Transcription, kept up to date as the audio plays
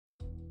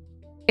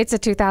It's a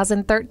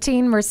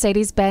 2013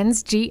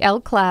 Mercedes-Benz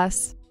GL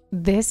Class.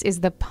 This is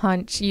the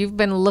punch you've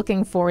been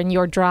looking for in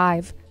your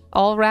drive,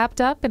 all wrapped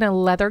up in a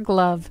leather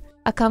glove.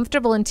 A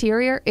comfortable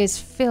interior is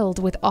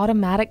filled with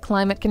automatic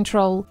climate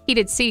control,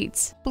 heated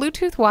seats,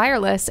 Bluetooth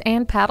wireless,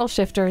 and paddle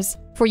shifters.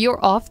 For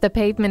your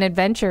off-the-pavement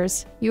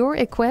adventures, you're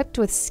equipped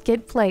with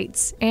skid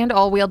plates and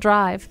all-wheel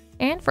drive.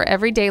 And for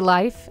everyday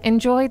life,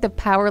 enjoy the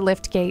power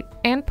liftgate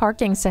and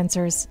parking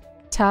sensors.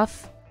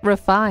 Tough,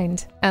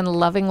 refined, and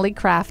lovingly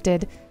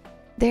crafted.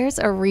 There's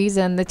a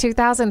reason the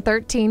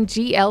 2013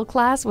 GL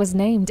Class was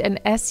named an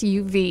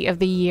SUV of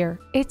the year.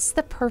 It's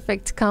the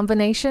perfect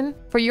combination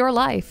for your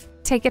life.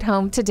 Take it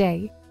home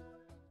today.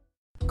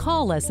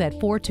 Call us at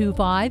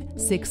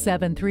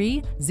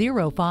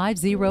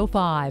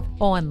 425-673-0505,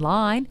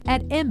 online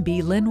at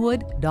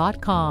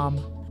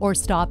mblynnwood.com, or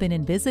stop in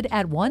and visit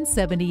at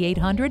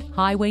 17800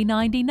 Highway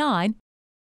 99